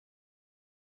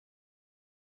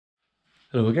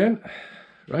Hello again.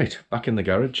 Right, back in the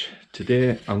garage.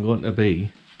 Today I'm going to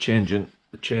be changing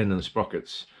the chain and the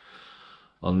sprockets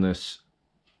on this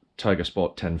Tiger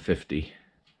Sport 1050.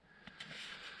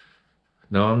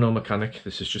 Now, I'm no mechanic,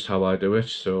 this is just how I do it,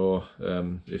 so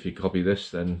if you copy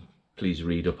this, then please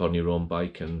read up on your own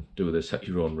bike and do this at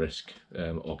your own risk,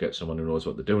 or get someone who knows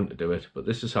what they're doing to do it. But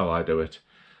this is how I do it,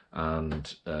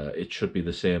 and it should be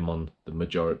the same on the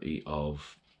majority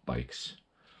of bikes.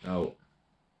 Now,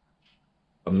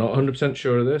 I'm not 100%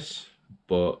 sure of this,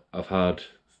 but I've had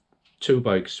two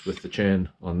bikes with the chain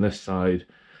on this side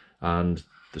and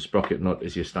the sprocket nut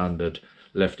is your standard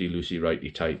lefty loosey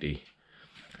righty tighty.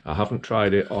 I haven't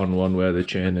tried it on one where the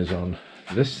chain is on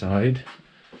this side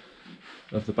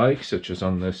of the bike, such as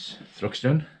on this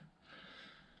Thruxton,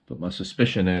 but my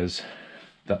suspicion is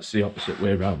that's the opposite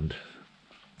way around.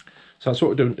 So that's what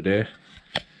we're doing today.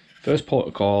 First port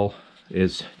of call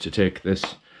is to take this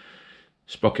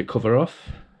sprocket cover off.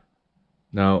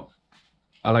 Now,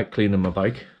 I like cleaning my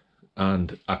bike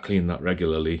and I clean that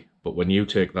regularly, but when you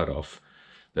take that off,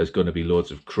 there's going to be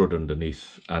loads of crud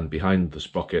underneath, and behind the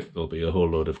sprocket there'll be a whole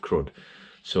load of crud,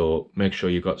 so make sure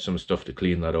you've got some stuff to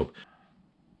clean that up.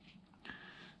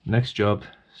 Next job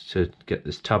is to get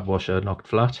this tab washer knocked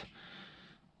flat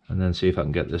and then see if I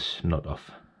can get this nut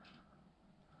off.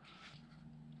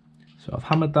 So I've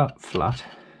hammered that flat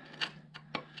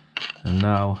and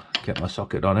now get my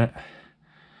socket on it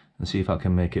and see if I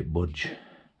can make it budge.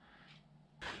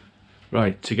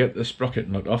 Right, to get the sprocket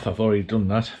nut off, I've already done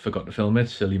that, forgot to film it,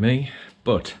 silly me,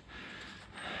 but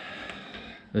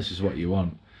this is what you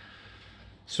want.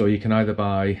 So you can either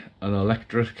buy an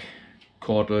electric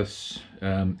cordless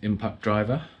impact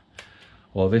driver,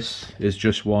 or this is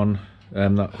just one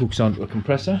that hooks onto a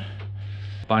compressor.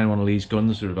 Buying one of these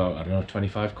guns are about, I don't know,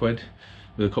 25 quid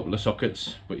with a couple of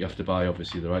sockets, but you have to buy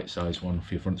obviously the right size one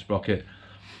for your front sprocket.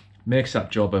 Makes that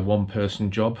job a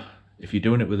one-person job. If you're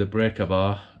doing it with a breaker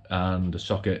bar and a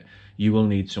socket, you will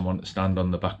need someone to stand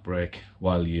on the back brake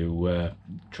while you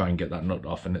try and get that nut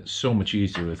off, and it's so much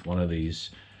easier with one of these.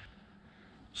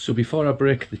 So before I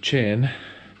break the chain,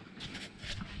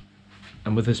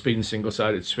 and with this being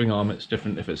single-sided swing arm, it's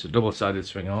different if it's a double-sided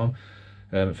swing arm.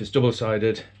 If it's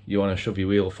double-sided, you want to shove your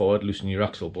wheel forward, loosen your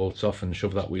axle bolts off and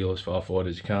shove that wheel as far forward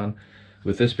as you can.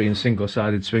 With this being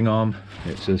single-sided swing arm,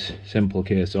 it's a simple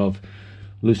case of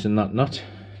loosen that nut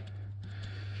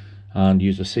and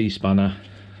use a C-spanner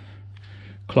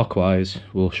clockwise.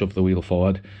 We'll shove the wheel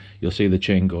forward. You'll see the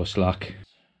chain go slack.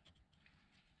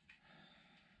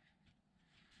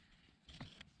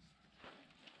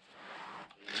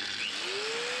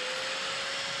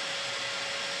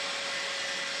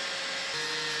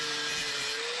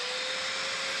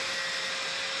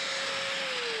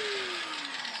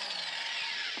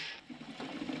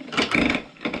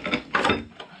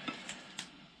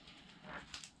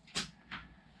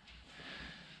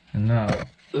 And now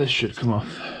this should come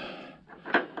off.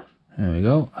 There we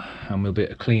go, and we'll be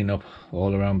able to clean up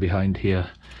all around behind here,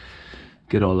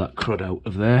 get all that crud out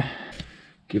of there.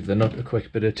 Give the nut a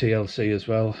quick bit of TLC as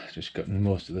well, just gotten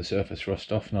most of the surface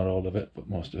rust off, not all of it but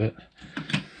most of it.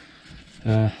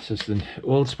 This is the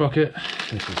old sprocket,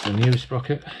 this is the new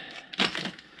sprocket.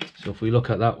 So if we look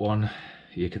at that one,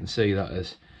 you can see that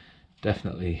is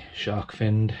definitely shark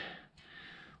finned,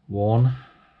 worn.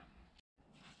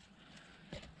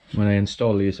 When I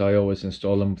install these, I always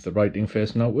install them with the writing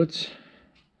facing outwards,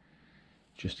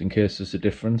 just in case there's a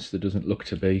difference. There doesn't look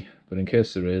to be, but in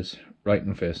case there is,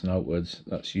 writing facing outwards,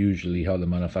 that's usually how the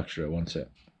manufacturer wants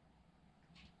it.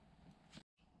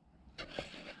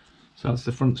 So that's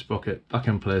the front sprocket, back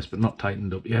in place but not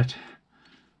tightened up yet.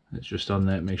 It's just on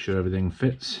there to make sure everything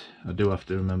fits. I do have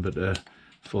to remember to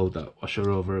fold that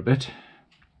washer over a bit,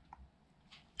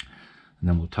 and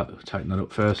then we'll tighten that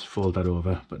up first, fold that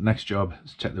over. But next job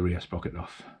is take the rear sprocket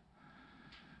off.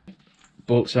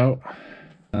 Bolts out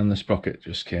and the sprocket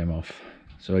just came off.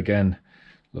 So again,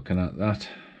 looking at that,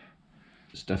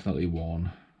 it's definitely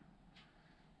worn.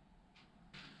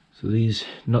 So these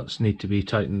nuts need to be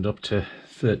tightened up to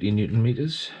 30 Newton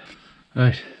meters.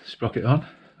 Right, sprocket on,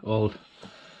 all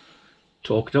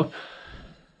torqued up.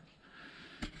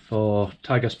 For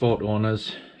Tiger Sport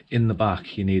owners, in the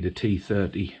back you need a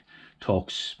T30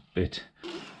 Torx bit.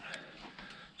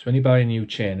 So when you buy a new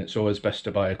chain, it's always best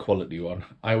to buy a quality one.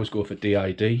 I always go for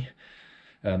D.I.D.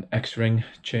 X-ring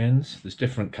chains. There's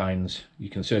different kinds.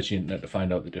 You can search the internet to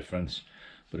find out the difference,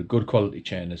 but a good quality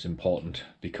chain is important,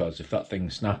 because if that thing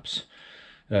snaps,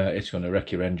 it's going to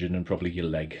wreck your engine and probably your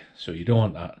leg, so you don't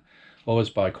want that.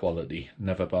 Always buy quality,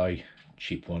 never buy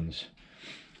cheap ones.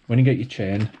 When you get your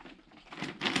chain,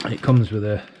 it comes with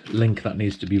a link that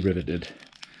needs to be riveted.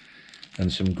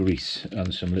 and some grease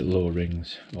and some little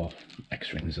O-rings, or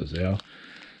X-rings as they are.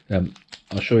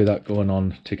 I'll show you that going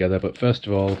on together, but first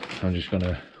of all I'm just going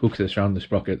to hook this around the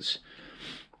sprockets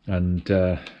and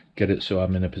get it so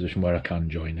I'm in a position where I can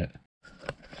join it.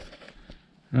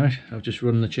 Right, I've just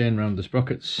run the chain around the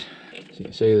sprockets, so you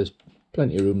can see there's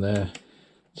plenty of room there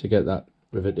to get that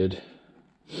riveted.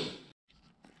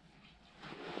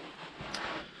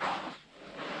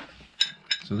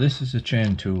 So this is a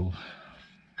chain tool.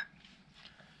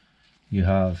 You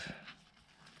have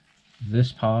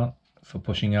this part for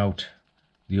pushing out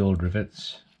the old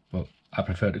rivets, but I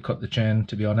prefer to cut the chain,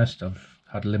 to be honest. I've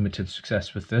had limited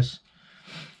success with this.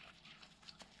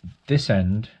 This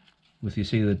end, with you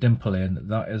see the dimple in,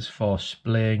 that is for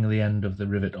splaying the end of the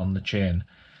rivet on the chain,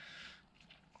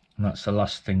 and that's the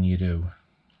last thing you do.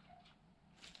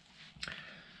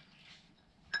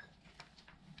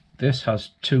 This has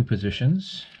two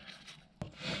positions.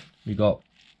 We got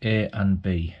A and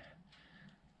B.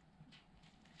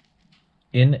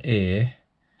 In A,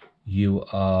 you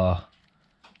are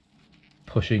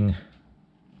pushing,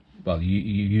 well, you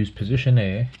use position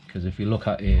A, because if you look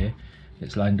at A,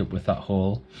 it's lined up with that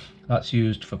hole. That's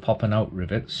used for popping out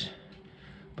rivets,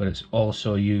 but it's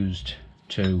also used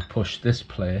to push this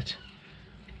plate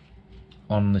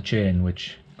on the chain,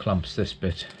 which clamps this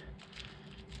bit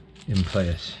in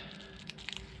place.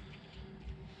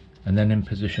 And then in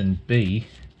position B,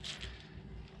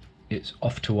 it's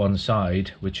off to one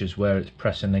side, which is where it's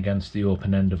pressing against the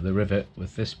open end of the rivet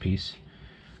with this piece,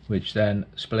 which then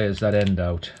splays that end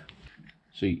out.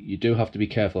 So you do have to be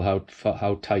careful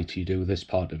how tight you do this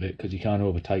part of it, because you can't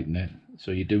over tighten it. So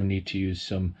you do need to use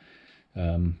some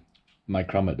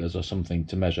micrometers or something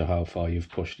to measure how far you've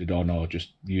pushed it on, or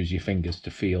just use your fingers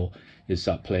to feel, is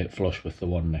that plate flush with the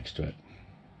one next to it.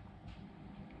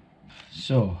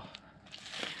 So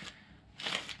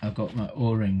I've got my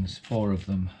O-rings, 4 of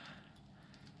them.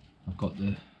 I've got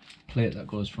the plate that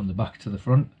goes from the back to the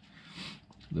front,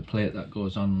 the plate that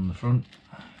goes on the front,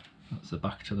 that's the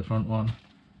back to the front one,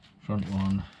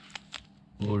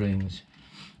 O-rings,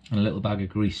 and a little bag of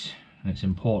grease. And it's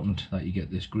important that you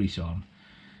get this grease on,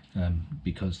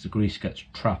 because the grease gets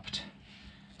trapped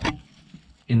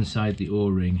inside the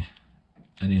O-ring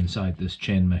and inside this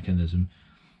chain mechanism,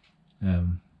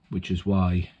 which is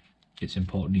why it's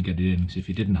important you get it in, because if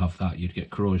you didn't have that, you'd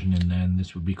get corrosion in there and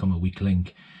this would become a weak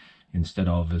link instead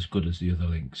of as good as the other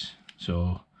links.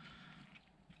 So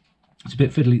it's a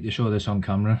bit fiddly to show this on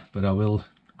camera, but I will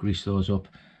grease those up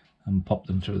and pop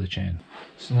them through the chain.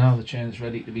 So now the chain is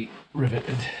ready to be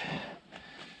riveted.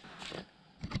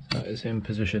 That is in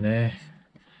position A.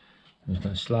 I'm just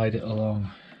going to slide it along,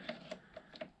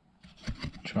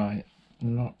 try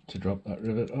not to drop that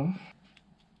rivet off.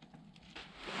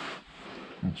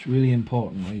 It's really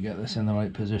important that you get this in the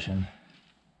right position,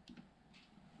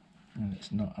 and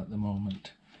it's not at the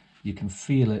moment. You can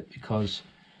feel it because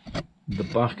the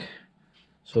back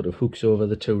sort of hooks over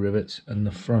the 2 rivets and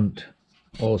the front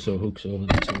also hooks over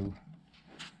the 2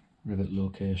 rivet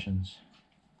locations.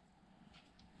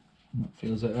 And that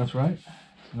feels like that's right.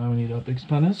 So now we need our big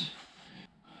spanners,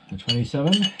 a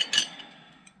 27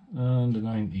 and a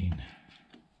 19.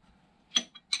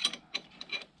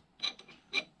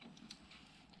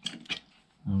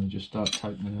 And we just start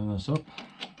tightening this up.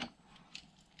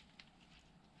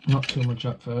 Not too much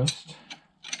at first.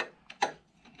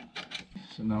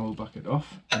 So now we'll back it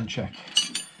off and check.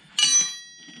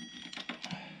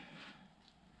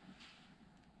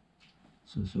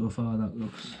 So far that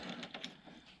looks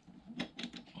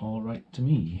all right to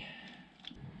me.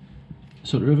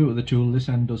 So to rivet with the tool, this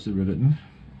end does the riveting.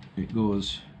 It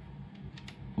goes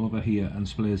over here and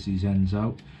splays these ends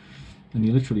out. And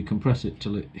you literally compress it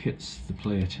till it hits the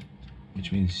plate,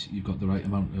 which means you've got the right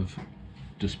amount of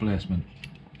displacement.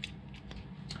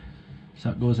 So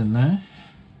that goes in there.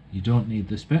 You don't need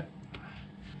this bit,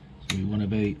 so you want to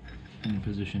be in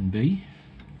position B.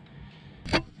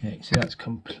 Yeah, you can see that's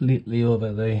completely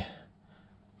over the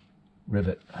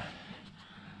rivet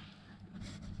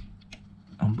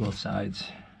on both sides.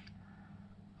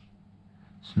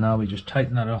 So now we just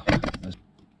tighten that up.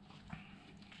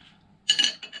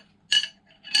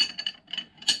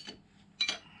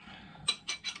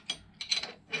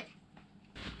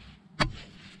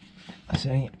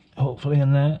 See, hopefully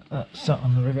in there, that's sat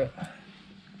on the rivet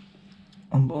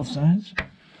on both sides.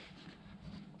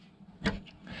 So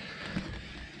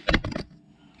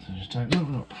just tighten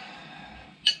that up.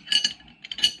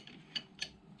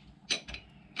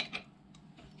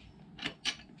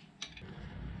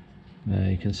 There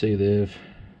you can see they've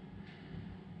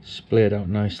splayed out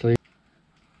nicely.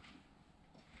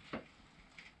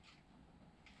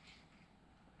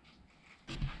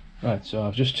 Right, so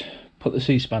I've just put the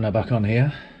C-spanner back on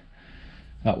here,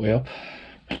 that way up,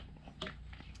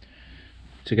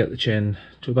 to get the chain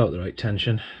to about the right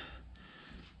tension.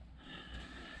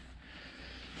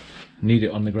 Need it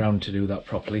on the ground to do that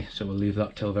properly, so we'll leave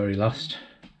that till very last.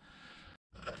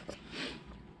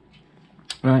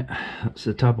 Right, that's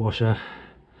the tab washer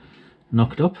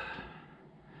knocked up,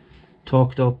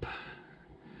 torqued up,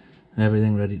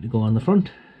 everything ready to go on the front,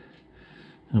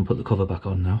 and put the cover back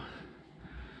on now.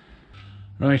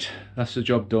 Right, that's the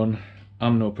job done.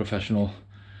 I'm no professional.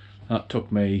 That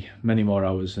took me many more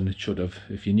hours than it should have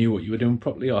if you knew what you were doing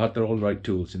properly or had all the right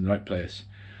tools in the right place.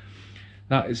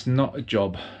 That is not a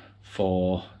job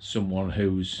for someone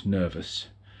who's nervous.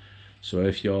 So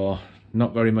if you're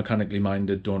not very mechanically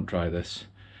minded, don't try this.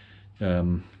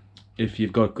 If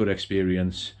you've got good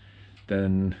experience,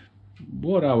 then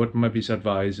what I would maybe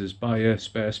advise is buy a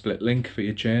spare split link for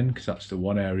your chain, because that's the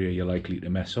one area you're likely to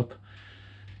mess up.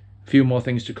 A few more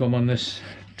things to come on this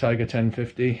Tiger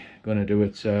 1050. Going to do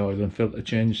its oil and filter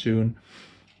change soon,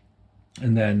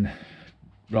 and then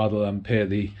rather than pay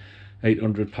the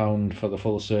 £800 for the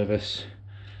full service,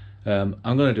 I'm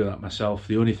going to do that myself.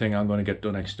 The only thing I'm going to get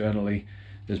done externally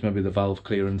is maybe the valve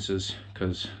clearances,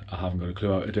 because I haven't got a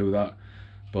clue how to do that.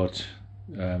 But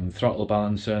throttle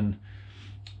balancing,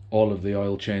 all of the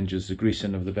oil changes, the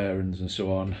greasing of the bearings and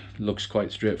so on, looks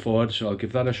quite straightforward, so I'll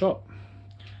give that a shot.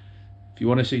 If you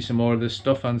want to see some more of this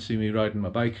stuff and see me riding my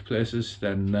bike places,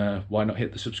 then why not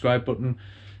hit the subscribe button.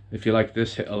 If you like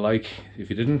this, hit a like. If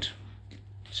you didn't,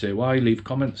 say why, leave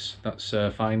comments, that's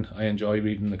fine. I enjoy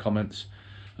reading the comments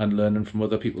and learning from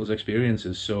other people's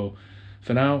experiences. So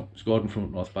for now, it's Gordon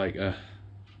from North Biker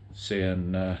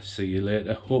saying see you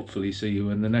later. Hopefully see you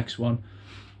in the next one.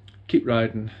 Keep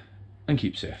riding and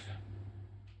keep safe.